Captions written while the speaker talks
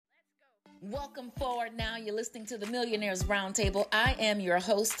Welcome forward now. You're listening to the Millionaires Roundtable. I am your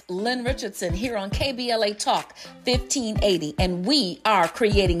host, Lynn Richardson, here on KBLA Talk 1580. And we are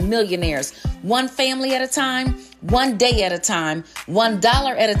creating millionaires, one family at a time, one day at a time,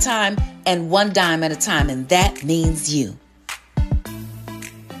 $1 at a time, and one dime at a time. And that means you.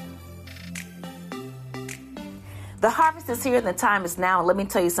 The harvest is here and the time is now. Let me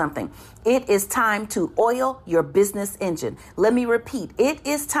tell you something. It is time to oil your business engine. Let me repeat. It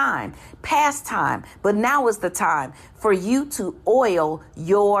is time, past time, but now is the time for you to oil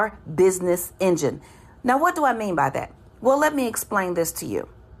your business engine. Now, what do I mean by that? Well, let me explain this to you.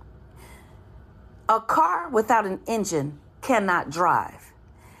 A car without an engine cannot drive,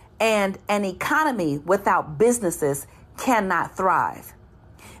 and an economy without businesses cannot thrive.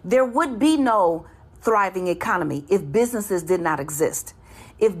 There would be no thriving economy if businesses did not exist.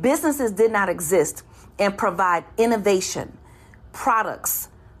 If businesses did not exist and provide innovation, products,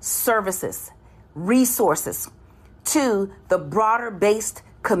 services, resources to the broader based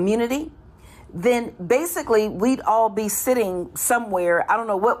community, then basically we'd all be sitting somewhere. I don't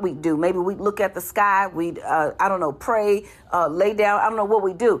know what we'd do. Maybe we'd look at the sky. We'd, pray, lay down. I don't know what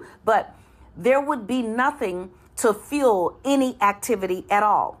we do, but there would be nothing to fuel any activity at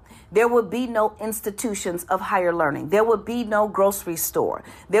all. There would be no institutions of higher learning. There would be no grocery store.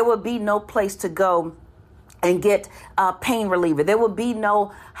 There would be no place to go and get pain reliever. There would be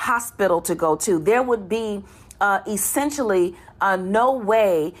no hospital to go to. There would be essentially no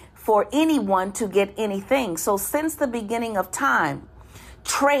way for anyone to get anything. So since the beginning of time,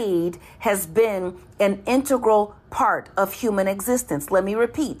 trade has been an integral part of human existence. Let me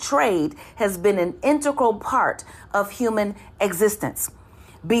repeat, trade has been an integral part of human existence.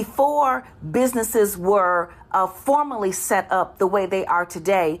 Before businesses were formally set up the way they are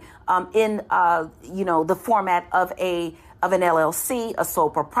today, in the format of an LLC, a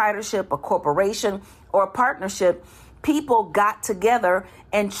sole proprietorship, a corporation, or a partnership, people got together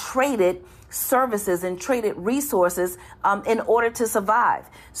and traded services and traded resources in order to survive.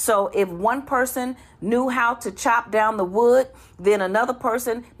 So if one person knew how to chop down the wood, then another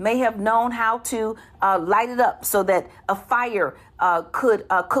person may have known how to light it up so that a fire could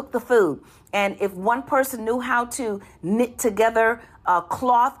cook the food. And if one person knew how to knit together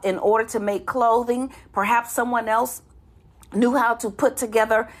cloth in order to make clothing, perhaps someone else knew how to put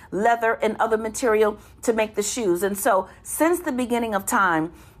together leather and other material to make the shoes. And so since the beginning of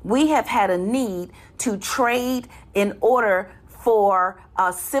time, we have had a need to trade in order for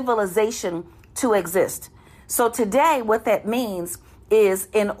civilization to exist. So today, what that means is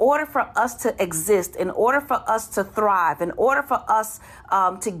in order for us to exist, in order for us to thrive, in order for us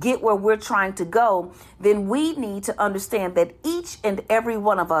to get where we're trying to go, then we need to understand that each and every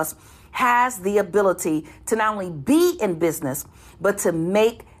one of us has the ability to not only be in business, but to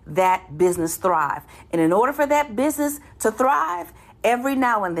make that business thrive. And in order for that business to thrive, every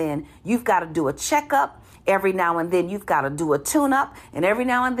now and then you've got to do a checkup. Every now and then you've got to do a tune-up. And every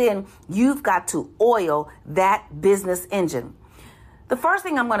now and then you've got to oil that business engine. The first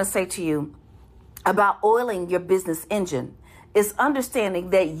thing I'm going to say to you about oiling your business engine is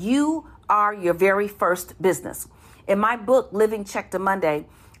understanding that you are your very first business. In my book, Living Check to Monday,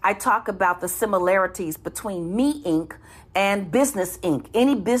 I talk about the similarities between Me Inc. and Business Inc.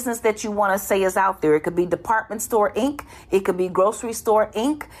 Any business that you want to say is out there. It could be Department Store Inc. It could be Grocery Store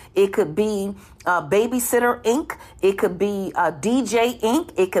Inc. It could be Babysitter Inc. It could be DJ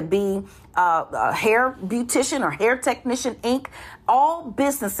Inc. It could be Hair Beautician or Hair Technician Inc. All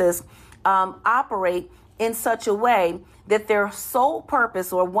businesses operate in such a way that their sole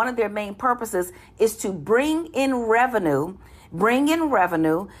purpose or one of their main purposes is to bring in revenue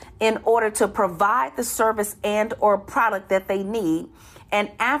in order to provide the service and or product that they need.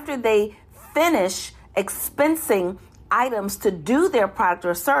 And after they finish expensing items to do their product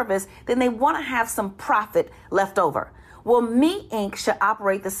or service, then they want to have some profit left over. Well, Me Inc. should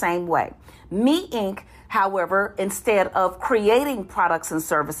operate the same way. Me Inc., however, instead of creating products and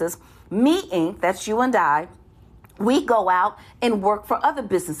services, Me Inc., that's you and I, we go out and work for other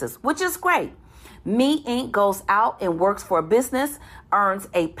businesses, which is great. Me Inc. goes out and works for a business, earns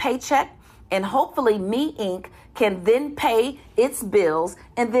a paycheck, and hopefully Me Inc. can then pay its bills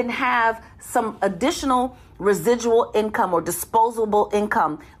and then have some additional residual income or disposable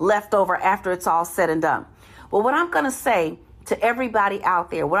income left over after it's all said and done. Well, what I'm going to say to everybody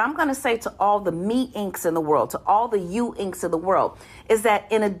out there, what I'm going to say to all the Me Incs in the world, to all the You Incs in the world, is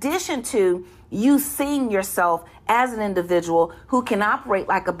that in addition to you seeing yourself as an individual who can operate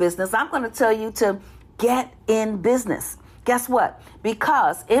like a business, I'm going to tell you to get in business. Guess what?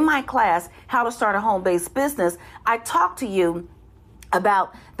 Because in my class, How to Start a Home-Based Business, I talk to you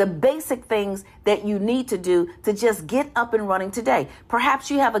about the basic things that you need to do to just get up and running today. Perhaps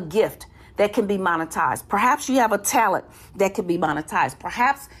you have a gift that can be monetized. Perhaps you have a talent that can be monetized.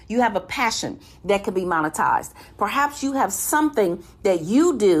 Perhaps you have a passion that can be monetized. Perhaps you have something that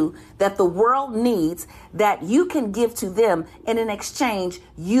you do that the world needs that you can give to them, and in exchange,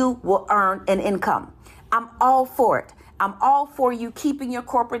 you will earn an income. I'm all for it. I'm all for you keeping your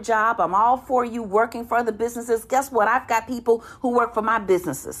corporate job. I'm all for you working for other businesses. Guess what? I've got people who work for my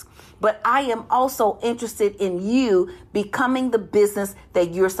businesses. But I am also interested in you becoming the business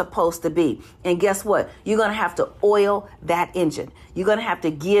that you're supposed to be. And guess what? You're going to have to oil that engine. You're going to have to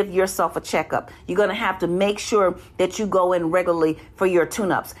give yourself a checkup. You're going to have to make sure that you go in regularly for your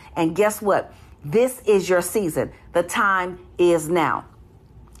tune-ups. And guess what? This is your season. The time is now.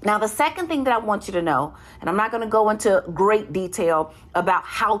 Now, the second thing that I want you to know, and I'm not going to go into great detail about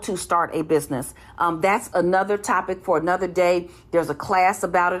how to start a business. That's another topic for another day. There's a class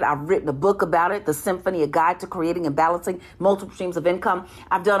about it. I've written a book about it, The Symphony, A Guide to Creating and Balancing Multiple Streams of Income.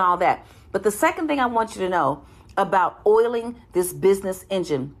 I've done all that. But the second thing I want you to know about oiling this business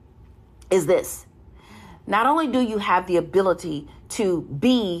engine is this. Not only do you have the ability to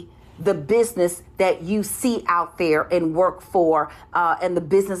be the business that you see out there and work for, and the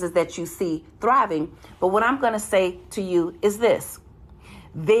businesses that you see thriving. But what I'm going to say to you is this: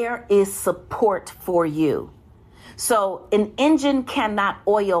 there is support for you. So an engine cannot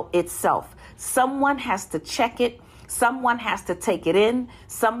oil itself. Someone has to check it. Someone has to take it in.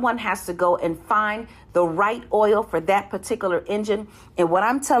 Someone has to go and find the right oil for that particular engine. And what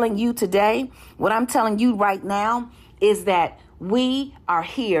I'm telling you today, what I'm telling you right now is that we are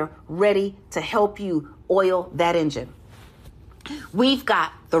here ready to help you oil that engine. We've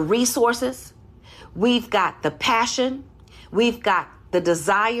got the resources. We've got the passion. We've got the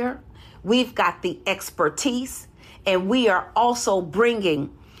desire. We've got the expertise. And we are also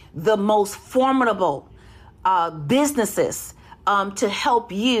bringing the most formidable businesses to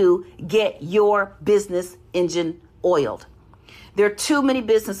help you get your business engine oiled. There are too many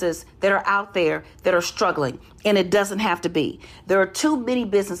businesses that are out there that are struggling, and it doesn't have to be. There are too many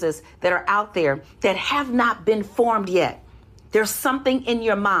businesses that are out there that have not been formed yet. There's something in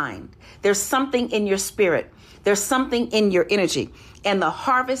your mind. There's something in your spirit. There's something in your energy. And the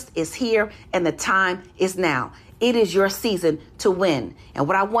harvest is here, and the time is now. It is your season to win. And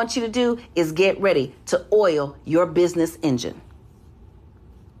what I want you to do is get ready to oil your business engine.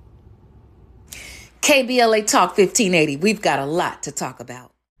 KBLA Talk 1580. We've got a lot to talk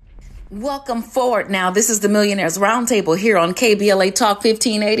about. Welcome forward now. This is the Millionaires Roundtable here on KBLA Talk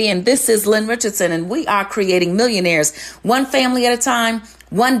 1580. And this is Lynn Richardson. And we are creating millionaires one family at a time,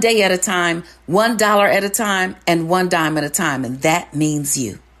 one day at a time, $1 at a time, and one dime at a time. And that means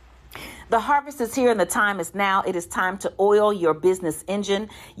you. The harvest is here and the time is now. It is time to oil your business engine.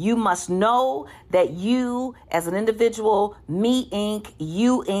 You must know that you as an individual, me Inc.,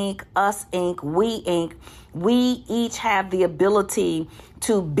 you Inc., us Inc., we Inc., we each have the ability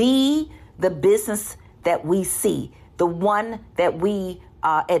to be the business that we see, the one that we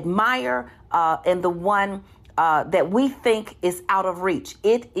admire, and the one that we think is out of reach.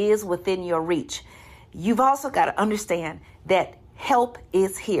 It is within your reach. You've also got to understand that help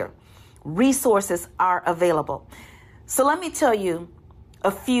is here. Resources are available. So let me tell you a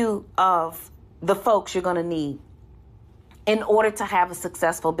few of the folks you're going to need in order to have a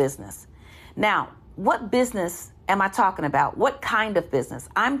successful business. Now, what business am I talking about? What kind of business?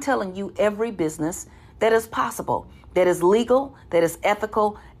 I'm telling you every business that is possible, that is legal, that is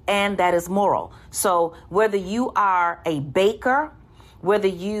ethical, and that is moral. So whether you are a baker, whether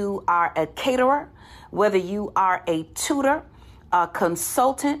you are a caterer, whether you are a tutor, a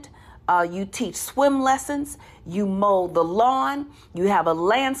consultant, you teach swim lessons, you mow the lawn, you have a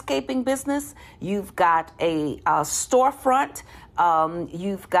landscaping business, you've got a storefront,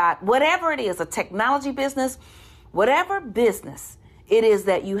 you've got whatever it is, a technology business, whatever business it is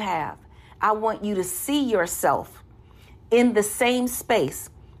that you have, I want you to see yourself in the same space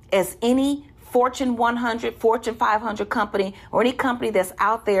as any Fortune 100, Fortune 500 company or any company that's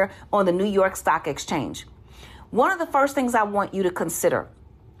out there on the New York Stock Exchange. One of the first things I want you to consider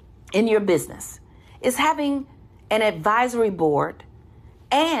in your business is having an advisory board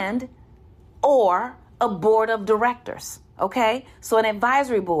and or a board of directors. Okay, so an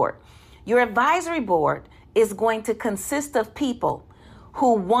advisory board. Your advisory board is going to consist of people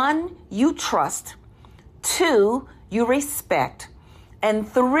who, one, you trust, two, you respect, and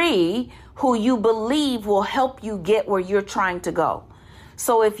three, who you believe will help you get where you're trying to go.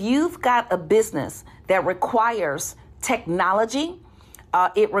 So if you've got a business that requires technology,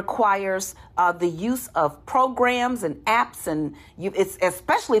 It requires the use of programs and apps, and it's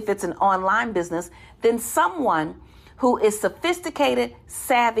especially if it's an online business, then someone who is sophisticated,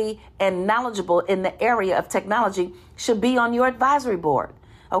 savvy, and knowledgeable in the area of technology should be on your advisory board.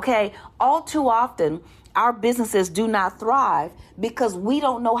 Okay. All too often, our businesses do not thrive because we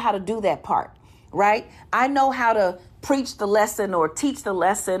don't know how to do that part, right? I know how to preach the lesson or teach the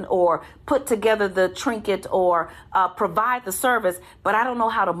lesson or put together the trinket or provide the service, but I don't know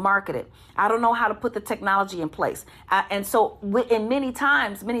how to market it. I don't know how to put the technology in place. And so many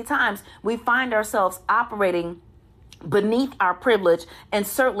times we find ourselves operating beneath our privilege and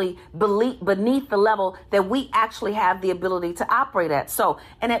certainly beneath the level that we actually have the ability to operate at. So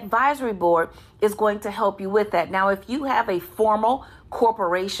an advisory board is going to help you with that. Now, if you have a formal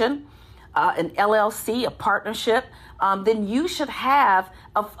corporation, an LLC, a partnership, then you should have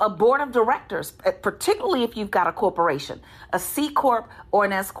a board of directors, particularly if you've got a corporation, a C Corp or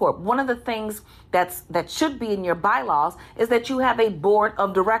an S Corp. One of the things that should be in your bylaws is that you have a board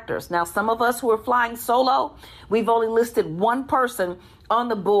of directors. Now, some of us who are flying solo, we've only listed one person on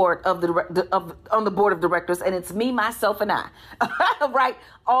the board of on the board of directors, and it's me, myself, and I, right?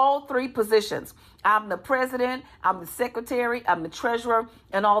 All three positions. I'm the president, I'm the secretary, I'm the treasurer,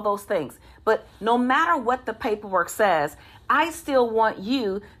 and all those things. But no matter what the paperwork says, I still want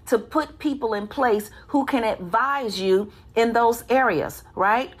you to put people in place who can advise you in those areas,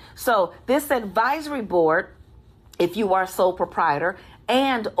 right? So this advisory board, if you are sole proprietor,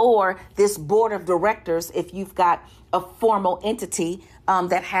 and or this board of directors, if you've got a formal entity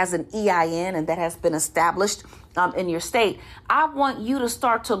that has an EIN and that has been established in your state, I want you to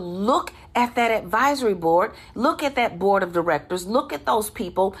start to look at that advisory board, look at that board of directors, look at those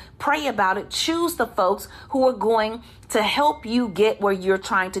people, pray about it, choose the folks who are going to help you get where you're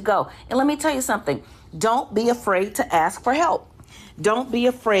trying to go. And let me tell you something, don't be afraid to ask for help. Don't be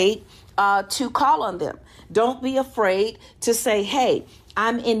afraid to call on them. Don't be afraid to say, hey,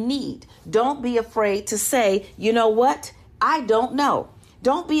 I'm in need. Don't be afraid to say, you know what? I don't know.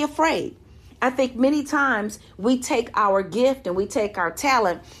 Don't be afraid. I think many times we take our gift and we take our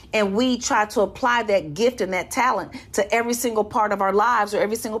talent and we try to apply that gift and that talent to every single part of our lives or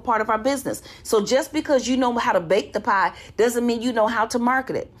every single part of our business. So just because you know how to bake the pie doesn't mean you know how to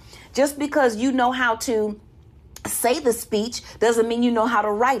market it. Just because you know how to say the speech doesn't mean you know how to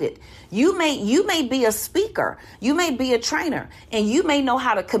write it. You may be a speaker, you may be a trainer, and you may know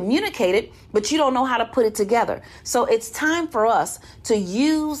how to communicate it, but you don't know how to put it together. So it's time for us to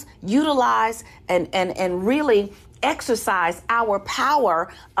utilize, and really exercise our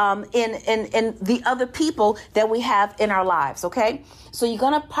power in the other people that we have in our lives. Okay. So you're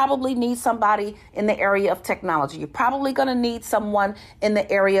going to probably need somebody in the area of technology. You're probably going to need someone in the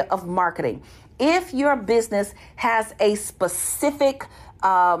area of marketing. If your business has a specific,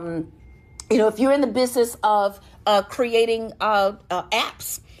 if you're in the business of creating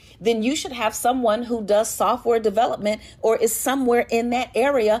apps, then you should have someone who does software development or is somewhere in that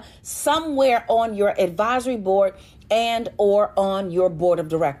area, somewhere on your advisory board and or on your board of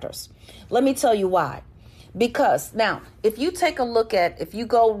directors. Let me tell you why. Because now, if you take a look if you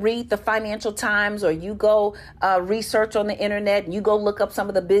go read the Financial Times or you go research on the internet and you go look up some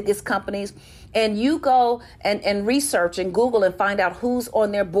of the biggest companies and you go and research and Google and find out who's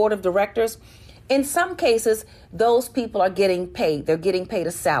on their board of directors, in some cases, those people are getting paid. They're getting paid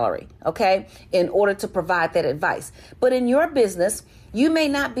a salary, okay, in order to provide that advice. But in your business, you may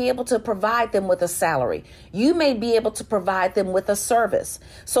not be able to provide them with a salary. You may be able to provide them with a service.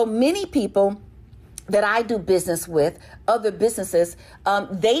 So many people that I do business with, other businesses,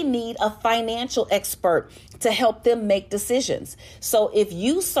 they need a financial expert to help them make decisions. So if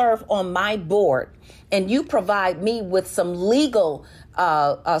you serve on my board and you provide me with some legal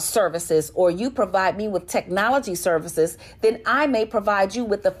services, or you provide me with technology services, then I may provide you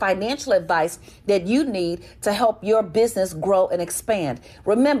with the financial advice that you need to help your business grow and expand.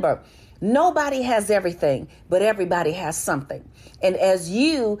 Remember, nobody has everything, but everybody has something. And as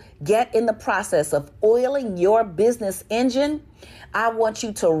you get in the process of oiling your business engine, I want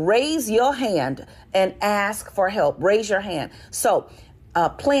you to raise your hand and ask for help. Raise your hand. So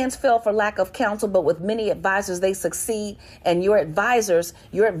plans fail for lack of counsel, but with many advisors, they succeed. And your advisors,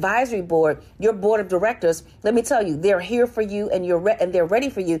 your advisory board, your board of directors, let me tell you, they're here for you and they're ready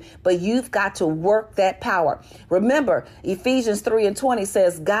for you, but you've got to work that power. Remember, Ephesians 3:20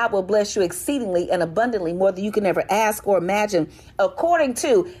 says, God will bless you exceedingly and abundantly more than you can ever ask or imagine, according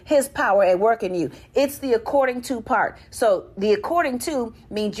to his power at work in you. It's the according to part. So the according to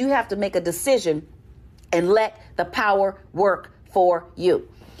means you have to make a decision and let the power work for you.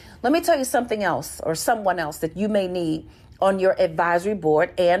 Let me tell you something else, or someone else that you may need on your advisory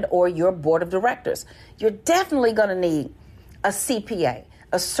board and or your board of directors. You're definitely going to need a CPA,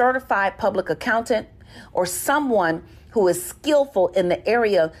 a certified public accountant, or someone who is skillful in the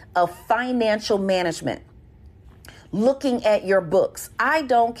area of financial management. Looking at your books. I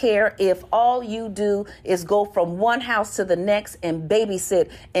don't care if all you do is go from one house to the next and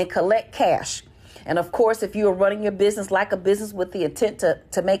babysit and collect cash. And of course, if you are running your business like a business with the intent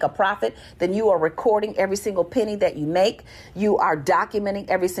to make a profit, then you are recording every single penny that you make. You are documenting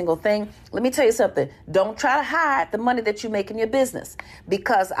every single thing. Let me tell you something. Don't try to hide the money that you make in your business,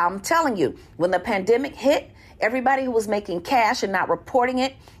 because I'm telling you, when the pandemic hit, everybody who was making cash and not reporting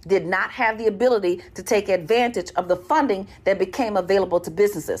it did not have the ability to take advantage of the funding that became available to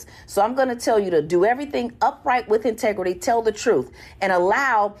businesses. So I'm going to tell you to do everything upright with integrity, tell the truth, and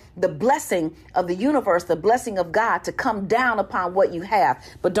allow the blessing of the universe, the blessing of God to come down upon what you have,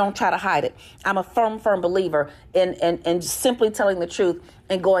 but don't try to hide it. I'm a firm believer in simply telling the truth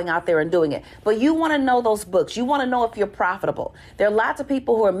and going out there and doing it. But you want to know those books. You want to know if you're profitable. There are lots of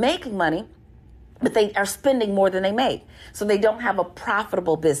people who are making money, but they are spending more than they make. So they don't have a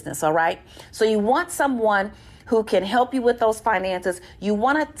profitable business, all right? So you want someone who can help you with those finances. You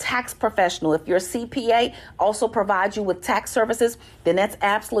want a tax professional. If your CPA also provides you with tax services, then that's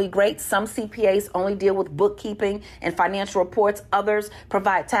absolutely great. Some CPAs only deal with bookkeeping and financial reports. Others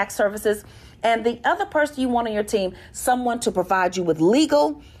provide tax services. And the other person you want on your team, someone to provide you with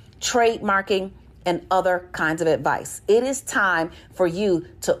legal, trademarking, and other kinds of advice. It is time for you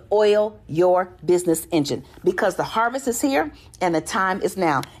to oil your business engine, because the harvest is here and the time is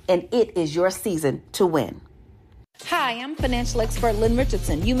now, and it is your season to win. Hi, I'm financial expert Lynn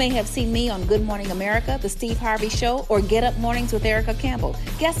Richardson. You may have seen me on Good Morning America, The Steve Harvey Show, or Get Up Mornings with Erica Campbell.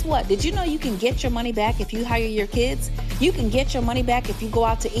 Guess what? Did you know you can get your money back if you hire your kids? You can get your money back if you go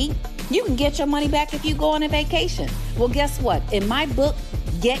out to eat. You can get your money back if you go on a vacation. Well, guess what? In my book,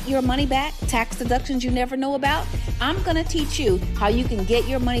 Get Your Money Back, Tax Deductions You Never Know About, I'm going to teach you how you can get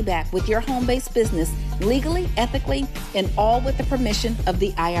your money back with your home-based business legally, ethically, and all with the permission of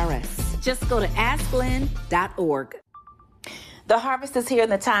the IRS. Just go to asklynn.org. The harvest is here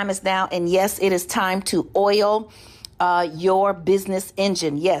and the time is now. And yes, it is time to oil your business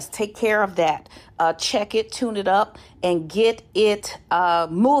engine. Yes, take care of that. Check it, tune it up, and get it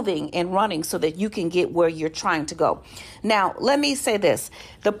moving and running so that you can get where you're trying to go. Now, let me say this.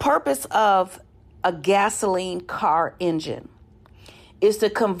 The purpose of a gasoline car engine is to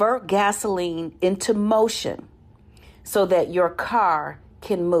convert gasoline into motion so that your car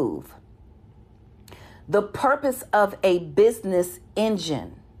can move. The purpose of a business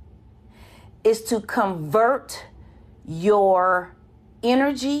engine is to convert your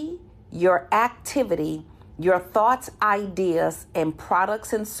energy, your activity, your thoughts, ideas, and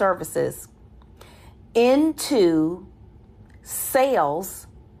products and services into sales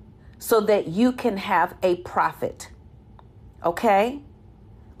so that you can have a profit. Okay?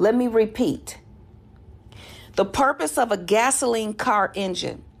 Let me repeat. The purpose of a gasoline car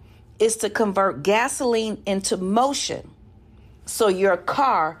engine is to convert gasoline into motion so your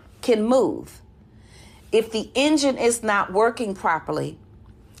car can move. If the engine is not working properly,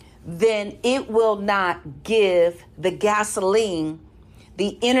 then it will not give the gasoline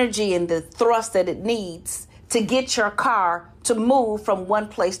the energy and the thrust that it needs to get your car to move from one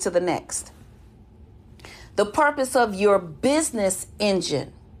place to the next. The purpose of your business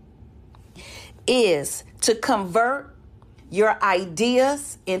engine is to convert your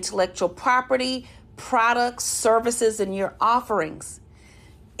ideas, intellectual property, products, services, and your offerings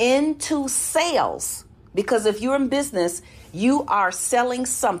into sales. Because if you're in business, you are selling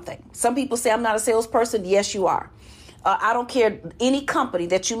something. Some people say, I'm not a salesperson. Yes, you are. I don't care. Any company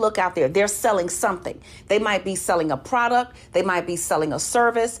that you look out there, they're selling something. They might be selling a product. They might be selling a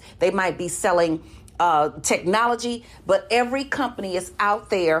service. They might be selling technology. But every company is out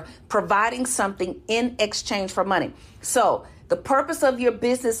there providing something in exchange for money. So the purpose of your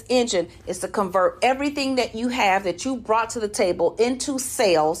business engine is to convert everything that you have that you brought to the table into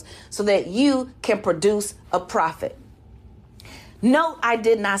sales so that you can produce a profit. No, I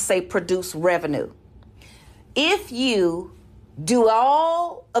did not say produce revenue. If you do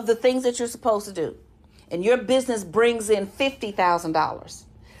all of the things that you're supposed to do and your business brings in $50,000,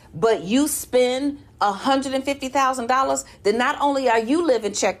 but you spend $150,000, then not only are you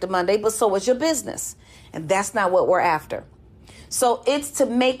living check to Monday, but so is your business. And that's not what we're after. So it's to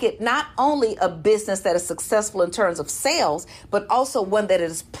make it not only a business that is successful in terms of sales, but also one that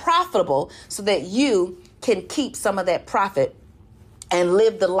is profitable so that you can keep some of that profit and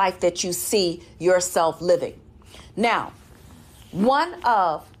live the life that you see yourself living. Now, one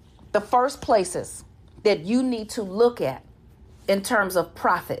of the first places that you need to look at in terms of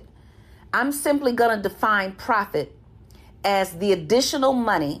profit. I'm simply going to define profit as the additional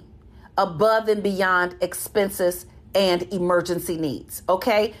money above and beyond expenses and emergency needs.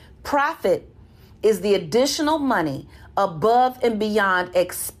 Okay? Profit is the additional money above and beyond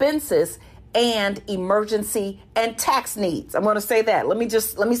expenses and emergency and tax needs. I'm going to say that. Let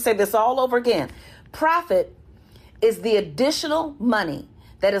me say this all over again. Profit is the additional money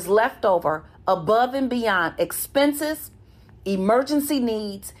that is left over above and beyond expenses, emergency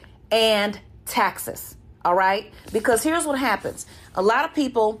needs, and taxes. All right? Because here's what happens. A lot of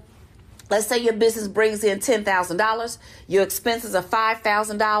people, let's say your business brings in $10,000, your expenses are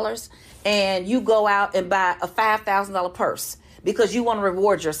 $5,000, and you go out and buy a $5,000 purse because you want to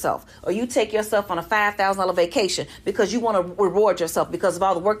reward yourself, or you take yourself on a $5,000 vacation because you want to reward yourself because of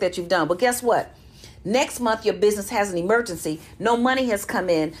all the work that you've done. But guess what? Next month, your business has an emergency. No money has come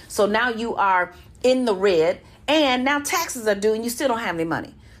in. So now you are in the red, and now taxes are due and you still don't have any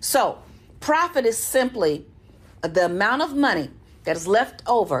money. So profit is simply the amount of money that is left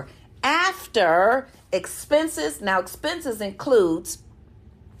over after expenses. Now expenses include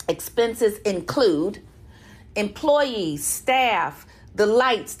employees, staff, the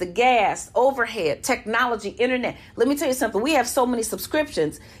lights, the gas, overhead, technology, internet. Let me tell you something. We have so many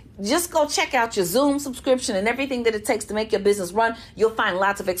subscriptions. Just go check out your Zoom subscription and everything that it takes to make your business run. You'll find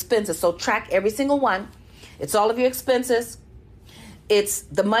lots of expenses. So track every single one. It's all of your expenses. It's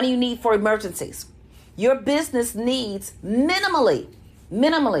the money you need for emergencies. Your business needs minimally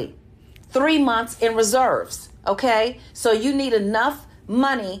 3 months in reserves. Okay? So you need enough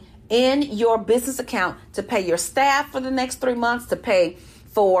money in your business account to pay your staff for the next 3 months, to pay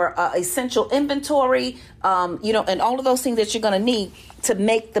for essential inventory, and all of those things that you're going to need to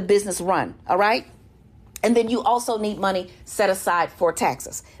make the business run. All right. And then you also need money set aside for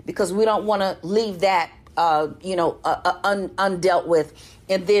taxes, because we don't want to leave that, undealt with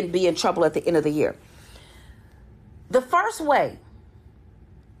and then be in trouble at the end of the year. The first way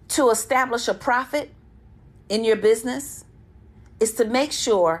to establish a profit in your business is to make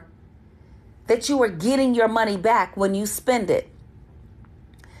sure that you are getting your money back when you spend it.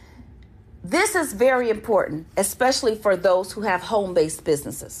 This is very important, especially for those who have home-based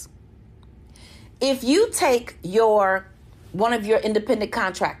businesses. If you take one of your independent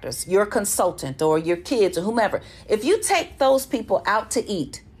contractors, your consultant, or your kids, or whomever, if you take those people out to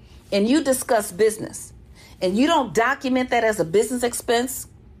eat and you discuss business and you don't document that as a business expense,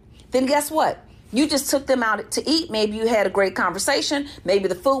 then guess what? You just took them out to eat. Maybe you had a great conversation. Maybe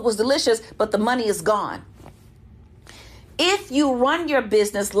the food was delicious, but the money is gone. If you run your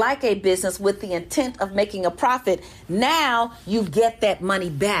business like a business with the intent of making a profit, now you get that money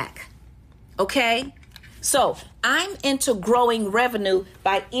back. Okay? So I'm into growing revenue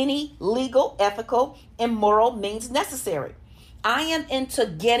by any legal, ethical, and moral means necessary. I am into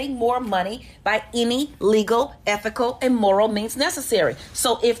getting more money by any legal, ethical, and moral means necessary.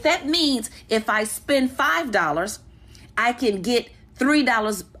 So if that means if I spend $5, I can get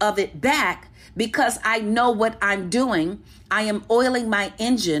 $3 of it back because I know what I'm doing. I am oiling my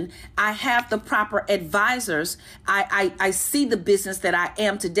engine. I have the proper advisors. I see the business that I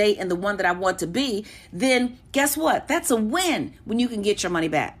am today and the one that I want to be. Then guess what? That's a win when you can get your money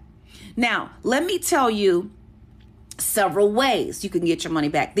back. Now, let me tell you several ways you can get your money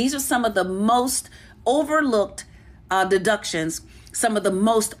back. These are some of the most overlooked deductions, some of the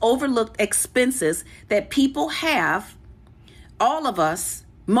most overlooked expenses that people have, all of us,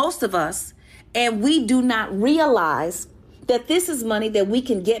 most of us, and we do not realize that this is money that we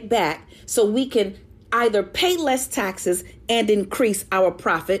can get back so we can either pay less taxes and increase our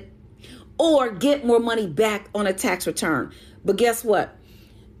profit or get more money back on a tax return. But guess what?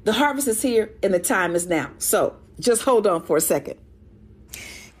 The harvest is here and the time is now. So just hold on for a second.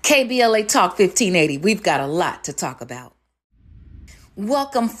 KBLA Talk 1580. We've got a lot to talk about.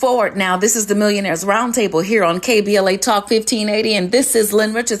 Welcome forward now. This is the Millionaires Roundtable here on KBLA Talk 1580. And this is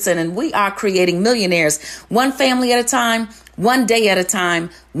Lynn Richardson. And we are creating millionaires one family at a time, one day at a time,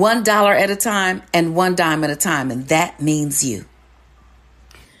 $1 at a time, and one dime at a time. And that means you.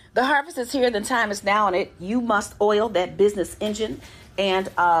 The harvest is here. The time is now. And you must oil that business engine. And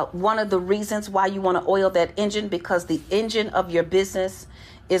one of the reasons why you want to oil that engine, because the engine of your business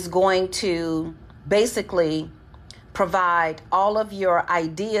is going to basically provide all of your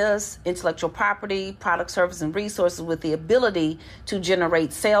ideas, intellectual property, product, service, and resources with the ability to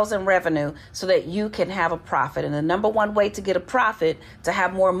generate sales and revenue so that you can have a profit. And the number one way to get a profit, to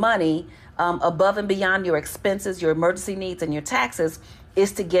have more money above and beyond your expenses, your emergency needs, and your taxes,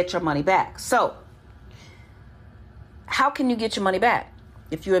 is to get your money back. So how can you get your money back?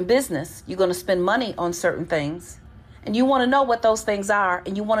 If you're in business, you're going to spend money on certain things, And you want to know what those things are,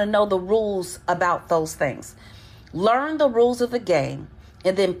 and you want to know the rules about those things. Learn the rules of the game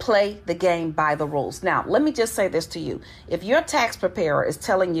and then play the game by the rules. Now, let me just say this to you. If your tax preparer is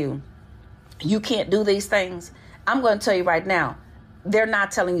telling you you can't do these things, I'm going to tell you right now, they're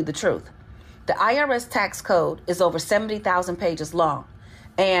not telling you the truth. The IRS tax code is over 70,000 pages long,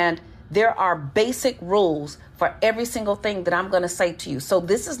 and there are basic rules for every single thing that I'm going to say to you. So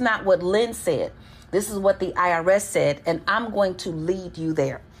this is not what Lynn said. This is what the IRS said, and I'm going to lead you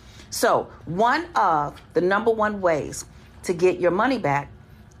there. So one of the number one ways to get your money back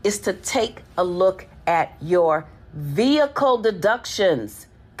is to take a look at your vehicle deductions.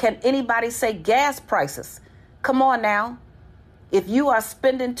 Can anybody say gas prices? Come on now. If you are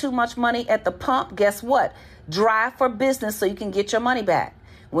spending too much money at the pump, guess what? Drive for business so you can get your money back.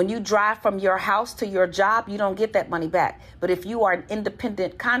 When you drive from your house to your job, you don't get that money back. But if you are an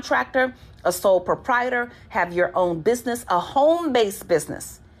independent contractor, a sole proprietor, have your own business, a home-based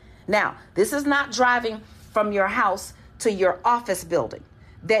business. Now, this is not driving from your house to your office building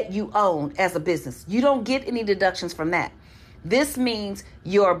that you own as a business. You don't get any deductions from that. This means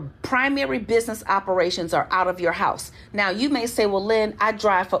your primary business operations are out of your house. Now, you may say, well, Lynn, I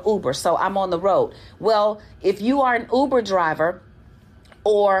drive for Uber, so I'm on the road. Well, if you are an Uber driver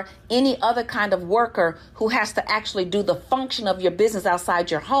or any other kind of worker who has to actually do the function of your business outside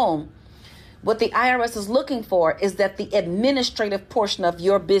your home, what the IRS is looking for is that the administrative portion of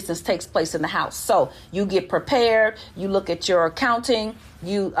your business takes place in the house. So you get prepared, you look at your accounting,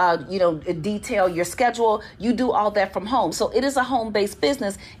 you detail your schedule, you do all that from home. So it is a home-based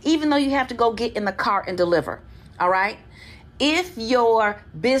business, even though you have to go get in the car and deliver. All right. If your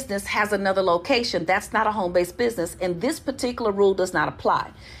business has another location, that's not a home-based business, and this particular rule does not apply.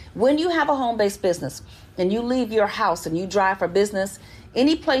 When you have a home-based business and you leave your house and you drive for business,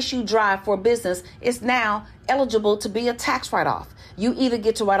 any place you drive for business is now eligible to be a tax write-off. You either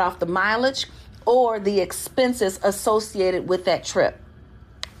get to write off the mileage or the expenses associated with that trip.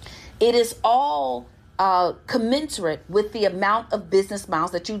 It is all commensurate with the amount of business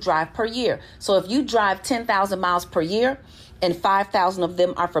miles that you drive per year. So if you drive 10,000 miles per year and 5,000 of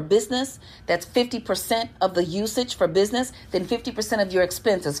them are for business, that's 50% of the usage for business, then 50% of your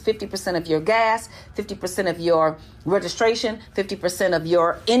expenses, 50% of your gas, 50% of your registration, 50% of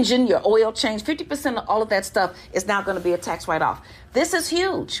your engine, your oil change, 50% of all of that stuff is now going to be a tax write-off. This is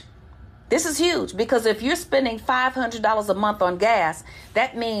huge. This is huge because if you're spending $500 a month on gas,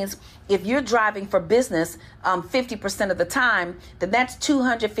 that means if you're driving for business 50% of the time, then that's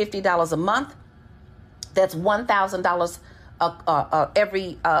 $250 a month. That's $1,000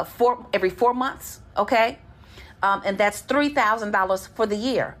 every 4 months. Okay. And that's $3,000 for the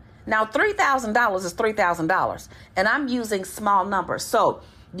year. Now, $3,000 is $3,000, and I'm using small numbers. So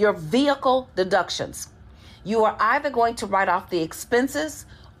your vehicle deductions, you are either going to write off the expenses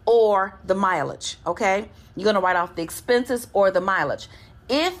or the mileage. Okay. You're going to write off the expenses or the mileage.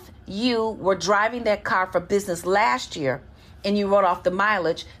 If you were driving that car for business last year and you wrote off the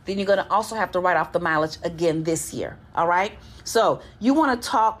mileage, then you're going to also have to write off the mileage again this year. All right. So you want to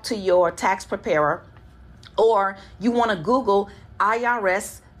talk to your tax preparer, or you want to Google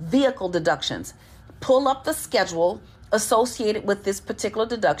IRS vehicle deductions. Pull up the schedule associated with this particular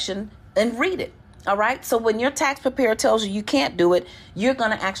deduction and read it. All right. So when your tax preparer tells you can't do it, you're going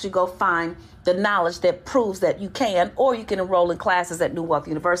to actually go find the knowledge that proves that you can, or you can enroll in classes at New Wealth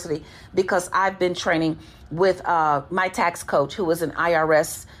University, because I've been training with my tax coach, who is an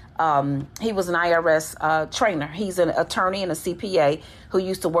IRS. He was an IRS trainer. He's an attorney and a CPA who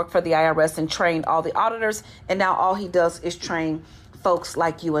used to work for the IRS and trained all the auditors. And now all he does is train folks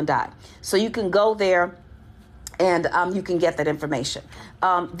like you and I. So you can go there and you can get that information.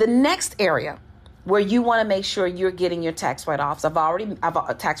 The next area where you want to make sure you're getting your tax write-offs. I've already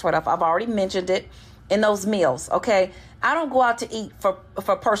mentioned it in those meals. Okay. I don't go out to eat for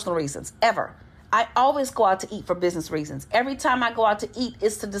personal reasons ever. I always go out to eat for business reasons. Every time I go out to eat,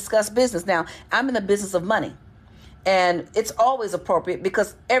 it's to discuss business. Now, I'm in the business of money, and it's always appropriate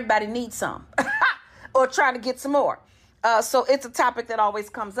because everybody needs some or trying to get some more. So it's a topic that always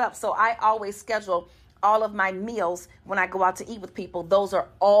comes up. So I always schedule all of my meals when I go out to eat with people. Those are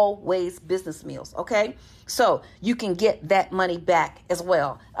always business meals. Okay. So you can get that money back as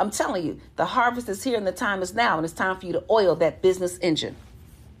well. I'm telling you, the harvest is here and the time is now, and it's time for you to oil that business engine.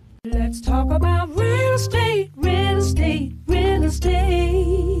 Let's talk about real estate, real estate, real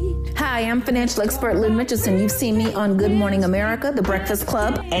estate. Hi, Hi, I'm financial expert Lynn Richardson. You've seen me on Good Morning America, The Breakfast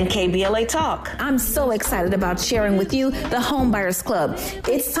Club, and KBLA Talk. I'm so excited about sharing with you the Home Buyers Club.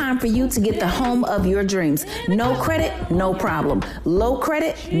 It's time for you to get the home of your dreams. No credit, no problem. Low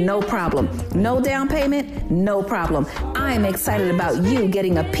credit, no problem. No down payment, no problem. I'm excited about you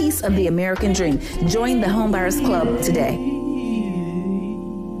getting a piece of the American dream. Join the Home Buyers Club today.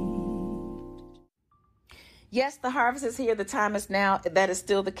 Yes, the harvest is here. The time is now. That is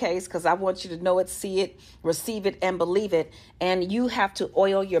still the case because I want you to know it, see it, receive it, and believe it. And you have to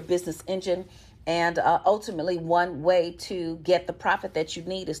oil your business engine. And ultimately, one way to get the profit that you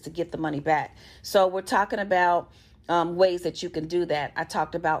need is to get the money back. So we're talking about ways that you can do that. I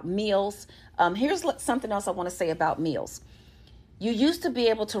talked about meals. Here's something else I want to say about meals. You used to be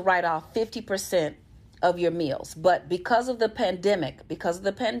able to write off 50% of your meals. But because of the pandemic,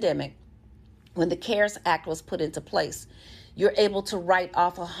 when the CARES Act was put into place, you're able to write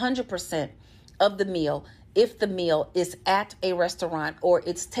off 100% of the meal if the meal is at a restaurant or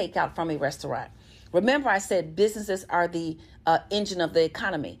it's takeout from a restaurant. Remember, I said businesses are the engine of the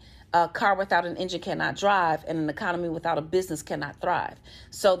economy. A car without an engine cannot drive, and an economy without a business cannot thrive.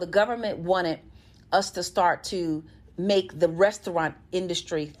 So the government wanted us to start to make the restaurant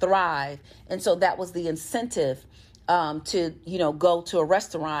industry thrive. And so that was the incentive to, go to a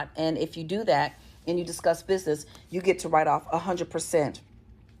restaurant. And if you do that and you discuss business, you get to write off 100%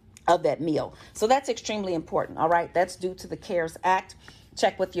 of that meal. So that's extremely important. All right. That's due to the CARES Act.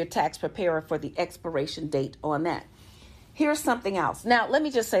 Check with your tax preparer for the expiration date on that. Here's something else. Now, let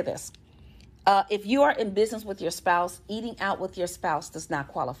me just say this. If you are in business with your spouse, eating out with your spouse does not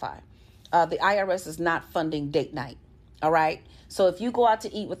qualify. The IRS is not funding date night. All right. So if you go out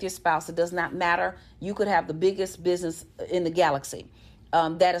to eat with your spouse, it does not matter. You could have the biggest business in the galaxy.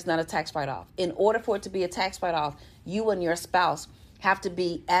 That is not a tax write-off. In order for it to be a tax write-off, you and your spouse have to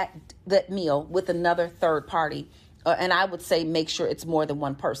be at that meal with another third party. And I would say make sure it's more than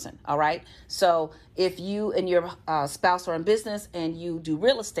one person. All right. So if you and your spouse are in business and you do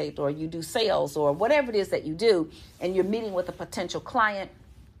real estate or you do sales or whatever it is that you do, and you're meeting with a potential client,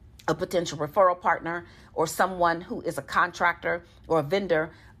 a potential referral partner, or someone who is a contractor or a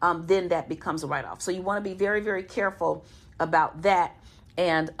vendor, then that becomes a write-off. So you want to be very, very careful about that.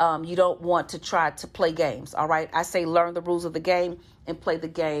 And you don't want to try to play games. All right. I say learn the rules of the game and play the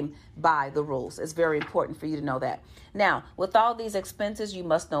game by the rules. It's very important for you to know that. Now, with all these expenses, you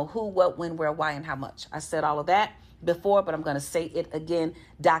must know who, what, when, where, why, and how much. I said all of that before, but I'm going to say it again.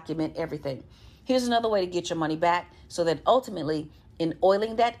 Document everything. Here's another way to get your money back so that ultimately in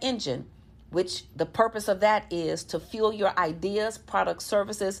oiling that engine, which the purpose of that is to fuel your ideas, products,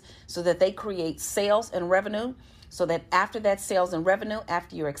 services, so that they create sales and revenue, so that after that sales and revenue,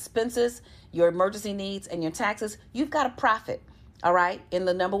 after your expenses, your emergency needs, and your taxes, you've got a profit. All right. And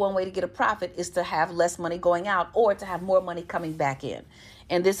the number one way to get a profit is to have less money going out or to have more money coming back in.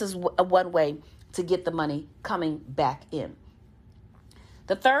 And this is one way to get the money coming back in.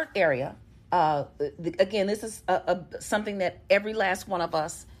 The third area, again, this is something that every last one of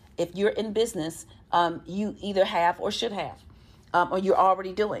us, if you're in business, you either have or should have, or you're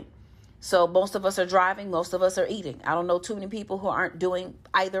already doing. So most of us are driving, most of us are eating. I don't know too many people who aren't doing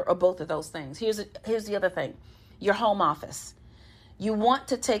either or both of those things. Here's the other thing, your home office. You want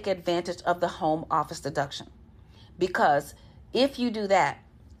to take advantage of the home office deduction, because if you do that,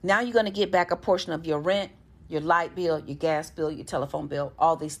 now you're going to get back a portion of your rent, your light bill, your gas bill, your telephone bill,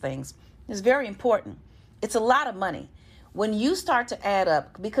 all these things. It's very important. It's a lot of money. When you start to add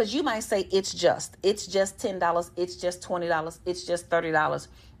up, because you might say it's just $10, it's just $20, it's just $30.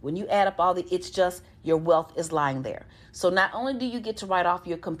 When you add up all it's just, your wealth is lying there. So not only do you get to write off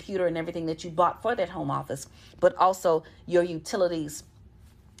your computer and everything that you bought for that home office, but also your utilities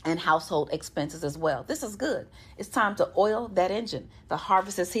and household expenses as well. This is good. It's time to oil that engine. The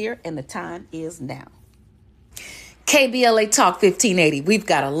harvest is here and the time is now. KBLA Talk 1580. We've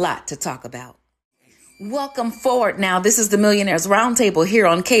got a lot to talk about. Welcome forward now. This is the Millionaires Roundtable here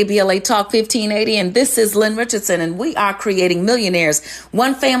on KBLA Talk 1580. And this is Lynn Richardson. And we are creating millionaires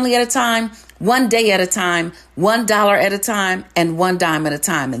one family at a time, one day at a time, $1 at a time, and one dime at a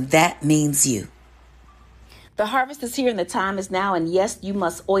time. And that means you. The harvest is here and the time is now. And yes, you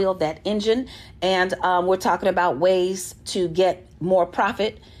must oil that engine. And we're talking about ways to get more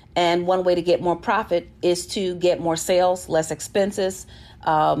profit. And one way to get more profit is to get more sales, less expenses,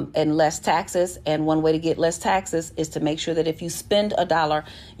 and less taxes. And one way to get less taxes is to make sure that if you spend $1,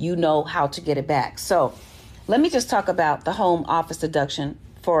 you know how to get it back. So let me just talk about the home office deduction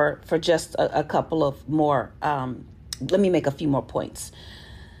for just a couple of more. Let me make a few more points.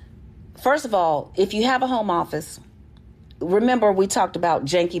 First of all, if you have a home office, remember we talked about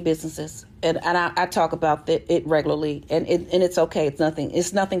janky businesses, and I talk about it regularly, and it's okay.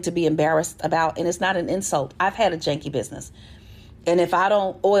 It's nothing to be embarrassed about, and it's not an insult. I've had a janky business, and if I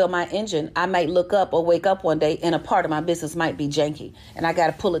don't oil my engine, I might look up or wake up one day and a part of my business might be janky, and I got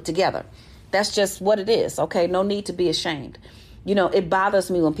to pull it together. That's just what it is. Okay, no need to be ashamed. It bothers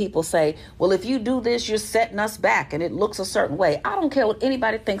me when people say, well, if you do this, you're setting us back and it looks a certain way. I don't care what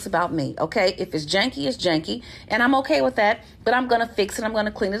anybody thinks about me. Okay. If it's janky, it's janky. And I'm okay with that. But I'm going to fix it. I'm going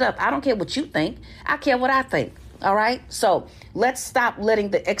to clean it up. I don't care what you think. I care what I think. All right. So let's stop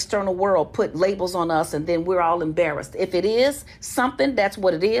letting the external world put labels on us and then we're all embarrassed. If it is something, that's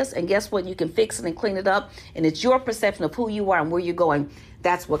what it is. And guess what? You can fix it and clean it up. And it's your perception of who you are and where you're going.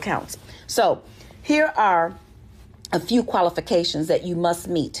 That's what counts. So here are a few qualifications that you must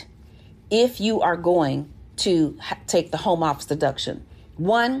meet if you are going to take the home office deduction.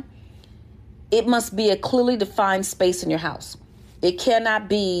 One, it must be a clearly defined space in your house. It cannot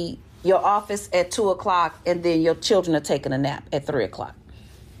be your office at 2:00 and then your children are taking a nap at 3:00.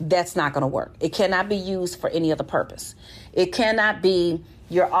 That's not going to work. It cannot be used for any other purpose. It cannot be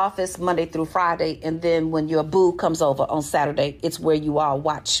your office Monday through Friday, and then when your boo comes over on Saturday, it's where you all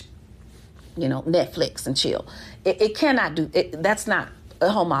watch Netflix and chill. It cannot do it. That's not a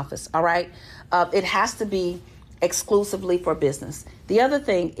home office. All right. It has to be exclusively for business. The other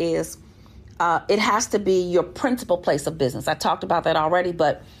thing is it has to be your principal place of business. I talked about that already,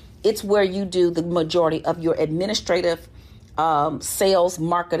 but it's where you do the majority of your administrative, sales,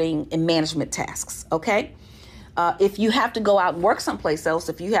 marketing, and management tasks. OK. If you have to go out and work someplace else,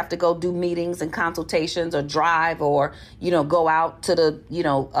 if you have to go do meetings and consultations or drive or, go out to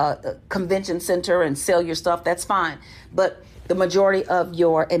the, convention center and sell your stuff, that's fine. But the majority of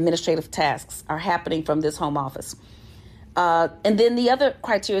your administrative tasks are happening from this home office. And then the other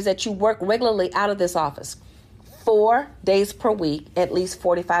criteria is that you work regularly out of this office 4 days per week, at least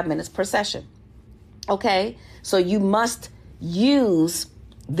 45 minutes per session. OK, so you must use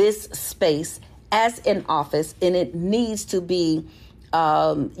this space as an office, and it needs to be,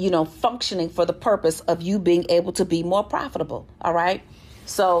 functioning for the purpose of you being able to be more profitable. All right.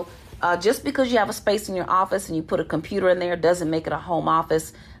 So just because you have a space in your office and you put a computer in there doesn't make it a home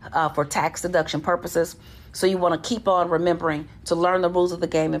office for tax deduction purposes. So you want to keep on remembering to learn the rules of the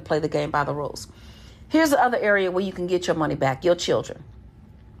game and play the game by the rules. Here's the other area where you can get your money back. Your children.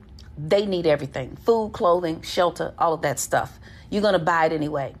 They need everything. Food, clothing, shelter, all of that stuff. You're going to buy it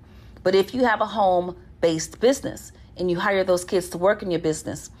anyway. But if you have a home-based business and you hire those kids to work in your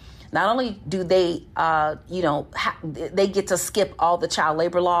business, not only do they, they get to skip all the child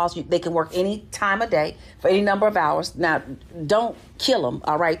labor laws. They can work any time of day for any number of hours. Now, don't kill them,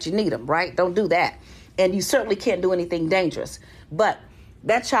 all right? You need them, right? Don't do that. And you certainly can't do anything dangerous. But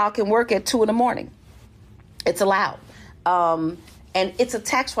that child can work at 2 a.m. It's allowed. And it's a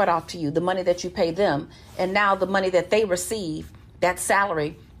tax write-off to you, the money that you pay them. And now the money that they receive, that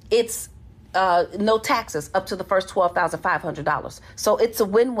salary, it's no taxes up to the first $12,500. So it's a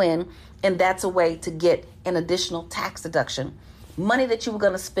win-win, and that's a way to get an additional tax deduction, money that you were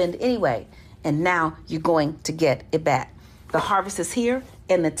going to spend anyway, and now you're going to get it back. The harvest is here,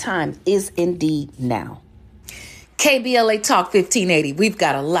 and the time is indeed now. KBLA Talk 1580. We've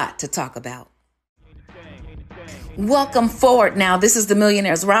got a lot to talk about. Welcome forward now. This is the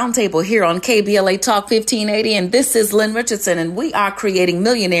Millionaires Roundtable here on KBLA Talk 1580. And this is Lynn Richardson. And we are creating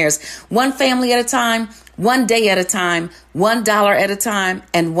millionaires one family at a time, one day at a time, $1 at a time,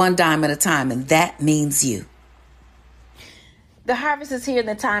 and one dime at a time. And that means you. The harvest is here and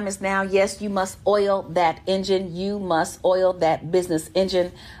the time is now. Yes, you must oil that engine. You must oil that business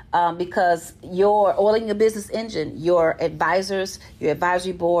engine because you're oiling your business engine. Your advisors, your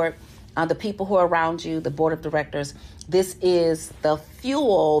advisory board, the people who are around you, the board of directors, this is the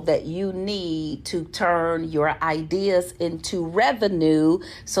fuel that you need to turn your ideas into revenue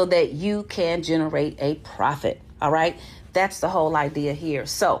so that you can generate a profit. All right. That's the whole idea here.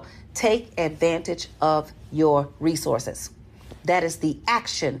 So take advantage of your resources. That is the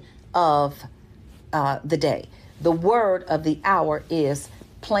action of the day. The word of the hour is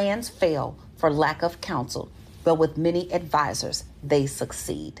plans fail for lack of counsel, but with many advisors, they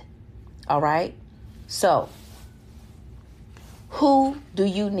succeed. All right. So who do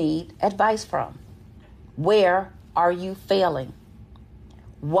you need advice from? Where are you failing?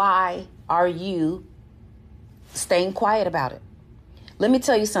 Why are you staying quiet about it? Let me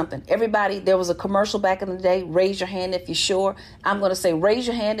tell you something. Everybody, there was a commercial back in the day. Raise your hand if you're sure. I'm going to say raise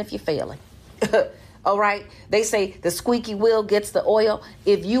your hand if you're failing. All right. They say the squeaky wheel gets the oil.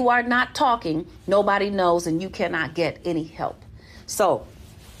 If you are not talking, nobody knows and you cannot get any help. So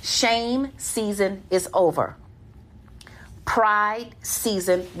shame season is over. Pride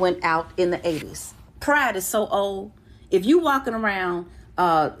season went out in the 80s. Pride is so old. If you walking around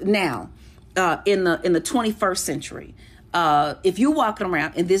now in the 21st century, if you walking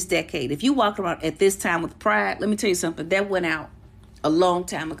around in this decade, if you walking around at this time with pride, let me tell you something, that went out a long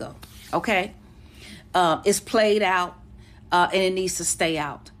time ago. Okay? It's played out and it needs to stay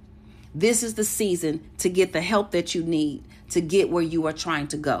out. This is the season to get the help that you need to get where you are trying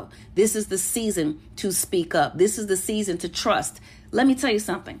to go. This is the season to speak up. This is the season to trust. Let me tell you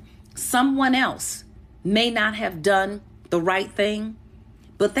something. Someone else may not have done the right thing,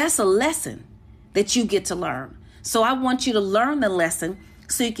 but that's a lesson that you get to learn. So I want you to learn the lesson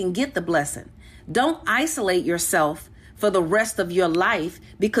so you can get the blessing. Don't isolate yourself for the rest of your life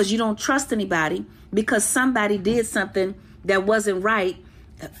because you don't trust anybody, because somebody did something that wasn't right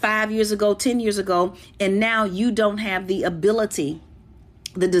 5 years ago, 10 years ago, and now you don't have the ability,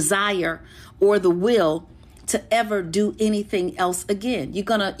 the desire, or the will to ever do anything else again. You're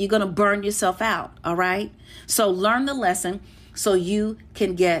gonna burn yourself out. All right. So learn the lesson so you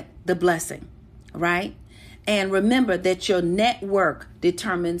can get the blessing. Right. And remember that your network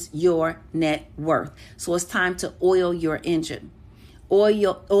determines your net worth. So it's time to oil your engine.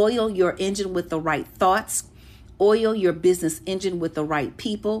 Oil your engine with the right thoughts. Oil your business engine with the right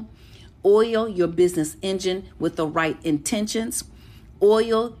people. Oil your business engine with the right intentions.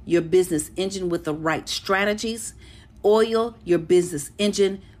 Oil your business engine with the right strategies. Oil your business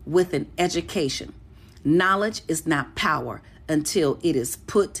engine with an education. Knowledge is not power until it is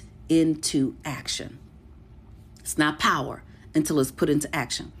put into action. It's not power until it's put into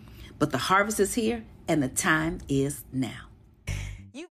action. But the harvest is here and the time is now.